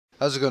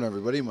How's it going,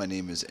 everybody? My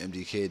name is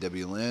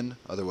MDKwlan,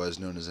 otherwise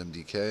known as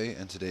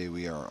MDK, and today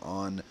we are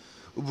on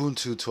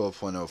Ubuntu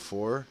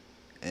 12.04,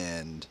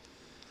 and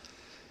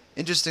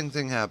interesting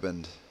thing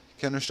happened.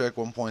 Counter-Strike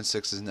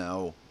 1.6 is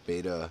now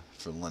beta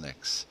for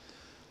Linux,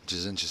 which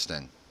is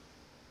interesting.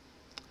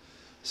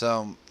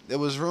 So, it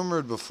was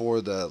rumored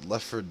before that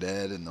Left 4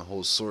 Dead and the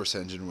whole Source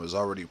engine was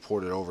already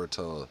ported over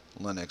to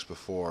Linux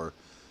before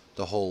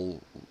the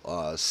whole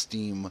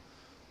Steam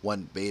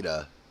went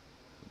beta,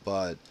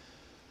 but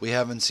we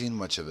haven't seen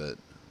much of it.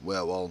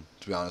 Well,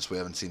 to be honest, we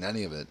haven't seen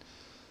any of it.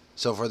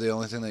 So far, the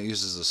only thing that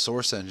uses the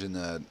Source engine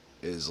that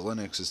is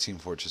Linux is Team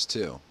Fortress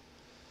 2.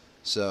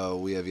 So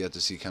we have yet to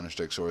see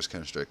Counter-Strike Source,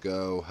 Counter-Strike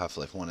Go,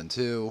 Half-Life 1 and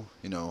 2,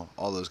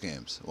 all those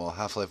games. Well,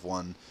 Half-Life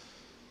 1,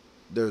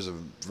 there's a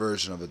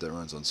version of it that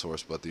runs on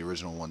Source, but the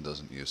original one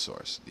doesn't use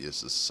Source. It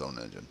uses its own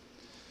engine.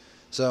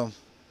 So,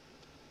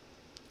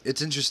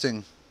 it's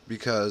interesting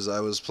because I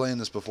was playing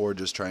this before,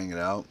 just trying it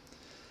out,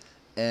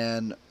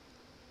 and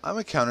I'm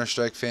a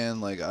Counter-Strike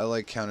fan. I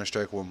like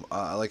Counter-Strike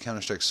I like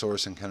Counter-Strike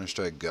Source and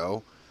Counter-Strike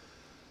Go,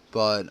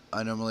 but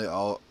I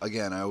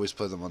always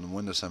play them on the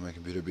Windows side of my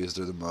computer because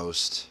they're the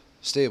most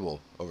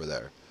stable over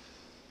there.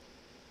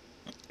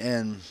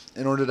 And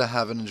in order to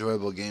have an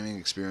enjoyable gaming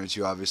experience,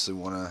 you obviously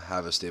want to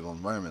have a stable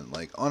environment.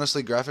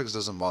 Honestly, graphics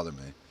doesn't bother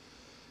me.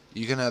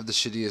 You can have the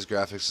shittiest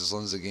graphics as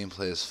long as the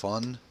gameplay is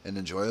fun and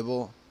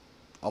enjoyable.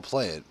 I'll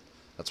play it.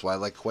 That's why I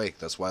like Quake.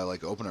 That's why I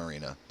like Open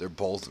Arena. They're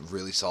both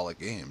really solid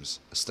games.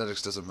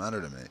 Aesthetics doesn't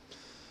matter to me.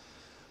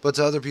 But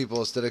to other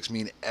people, aesthetics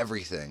mean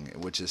everything,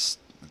 which is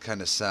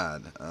kind of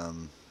sad.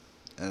 And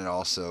it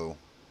also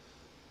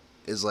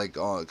is like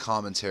a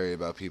commentary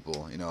about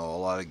people. A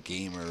lot of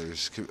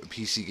gamers,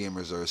 PC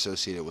gamers are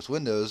associated with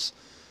Windows,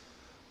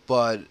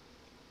 but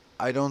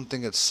I don't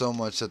think it's so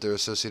much that they're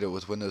associated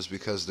with Windows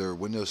because they're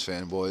Windows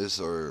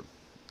fanboys or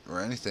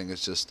anything.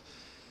 It's just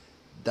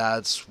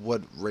that's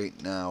what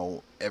right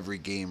now every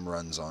game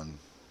runs on,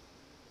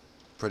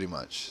 pretty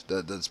much.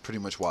 That's pretty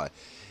much why.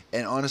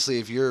 And honestly,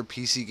 if you're a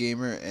PC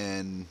gamer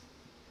and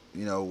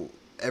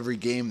every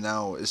game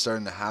now is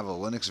starting to have a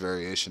Linux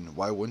variation,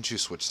 why wouldn't you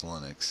switch to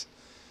Linux?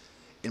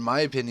 In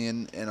my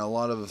opinion, and a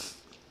lot of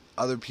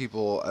other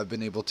people have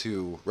been able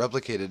to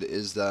replicate it,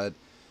 is that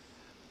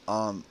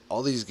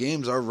all these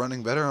games are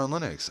running better on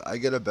Linux. I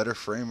get a better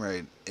frame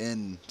rate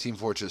in Team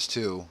Fortress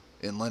 2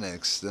 in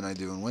Linux than I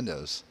do in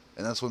Windows.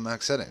 And that's with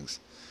max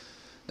settings.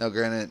 Now,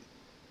 granted,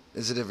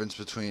 there's a difference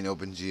between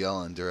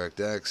OpenGL and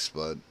DirectX,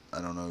 but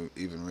I don't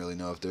even really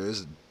know if there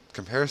is a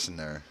comparison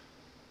there.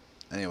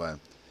 Anyway,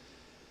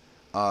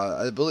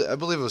 I believe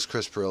it was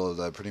Chris Perillo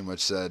that pretty much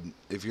said,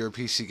 if you're a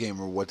PC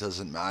gamer, what does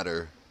it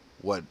matter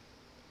what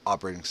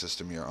operating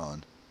system you're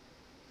on?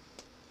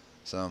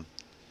 So,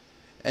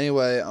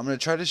 anyway, I'm going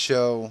to try to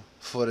show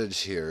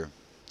footage here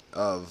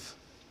of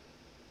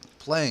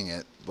playing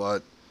it,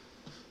 but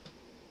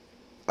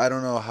I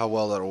don't know how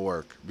well that'll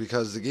work,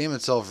 because the game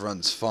itself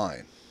runs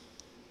fine.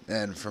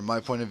 And from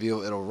my point of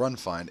view, it'll run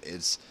fine.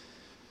 It's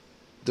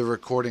the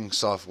recording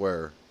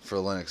software for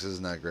Linux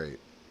isn't that great.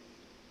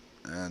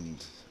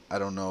 And I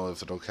don't know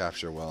if it'll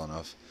capture well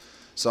enough.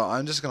 So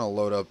I'm just going to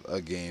load up a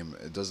game.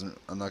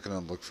 I'm not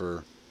going to look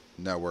for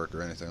network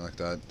or anything like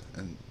that.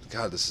 And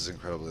God, this is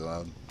incredibly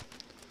loud.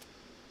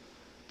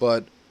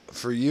 But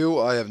for you,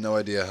 I have no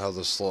idea how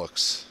this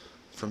looks.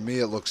 For me,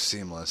 it looks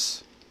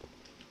seamless.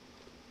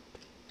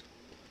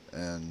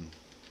 And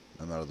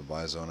I'm out of the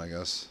buy zone, I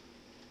guess.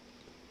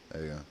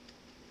 There you go.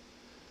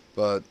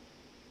 But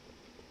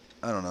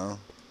I don't know.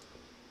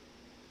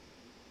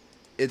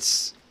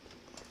 And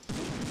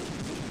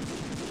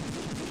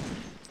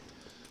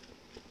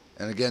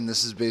again,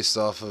 this is based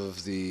off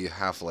of the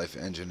Half-Life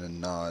engine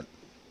and not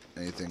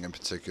anything in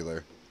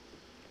particular,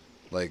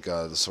 like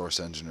the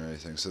Source engine or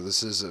anything. So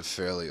this is a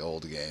fairly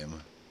old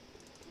game.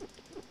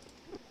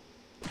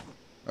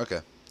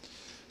 Okay.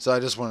 So I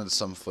just wanted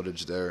some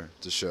footage there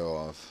to show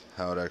off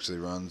how it actually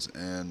runs,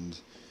 and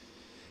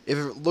if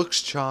it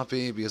looks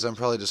choppy, because I'm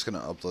probably just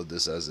going to upload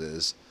this as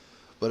is,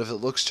 but if it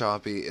looks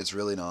choppy, it's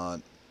really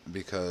not,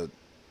 because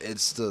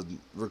it's the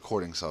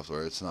recording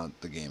software, it's not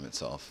the game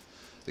itself.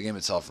 The game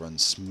itself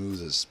runs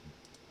smooth as,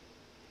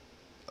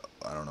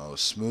 I don't know,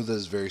 smooth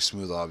as very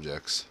smooth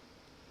objects.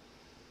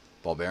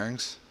 Ball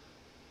bearings?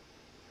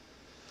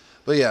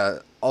 But yeah,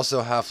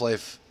 also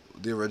Half-Life,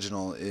 the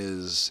original,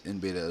 is in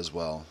beta as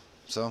well.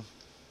 So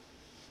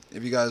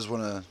if you guys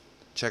want to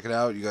check it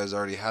out, you guys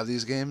already have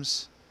these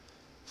games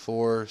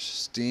for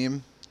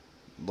Steam.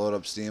 Load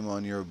up Steam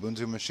on your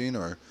Ubuntu machine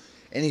or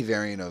any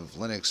variant of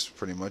Linux,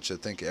 pretty much. I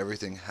think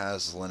everything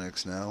has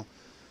Linux now.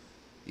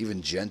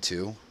 Even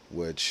Gentoo,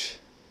 which,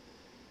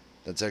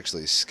 that's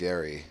actually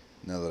scary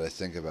now that I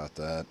think about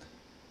that.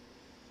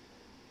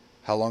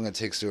 How long it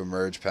takes to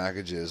merge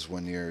packages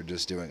when you're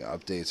just doing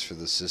updates for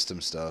the system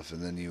stuff,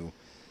 and then you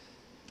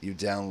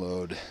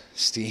download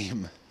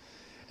Steam,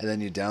 and then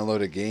you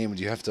download a game, and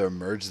you have to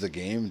merge the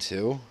game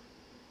too?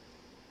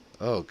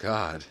 Oh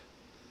God,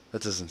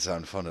 that doesn't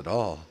sound fun at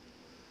all.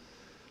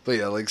 But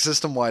yeah,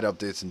 system-wide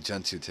updates in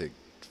Gentoo take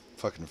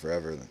fucking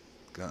forever.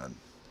 God.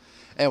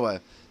 Anyway,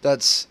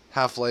 that's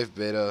Half-Life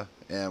beta,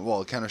 and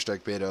well,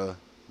 Counter-Strike beta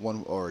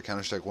 1 or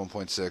Counter-Strike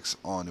 1.6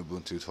 on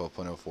Ubuntu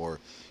 12.04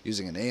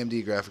 using an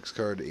AMD graphics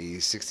card, a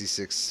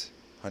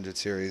 6600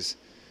 series.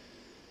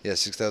 Yeah,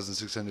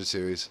 6600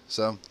 series.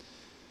 So,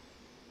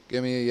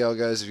 give me a yell,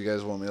 guys, if you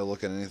guys want me to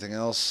look at anything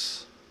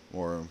else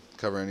or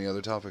cover any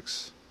other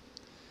topics.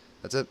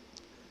 That's it.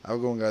 Have a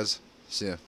good one, guys. See ya.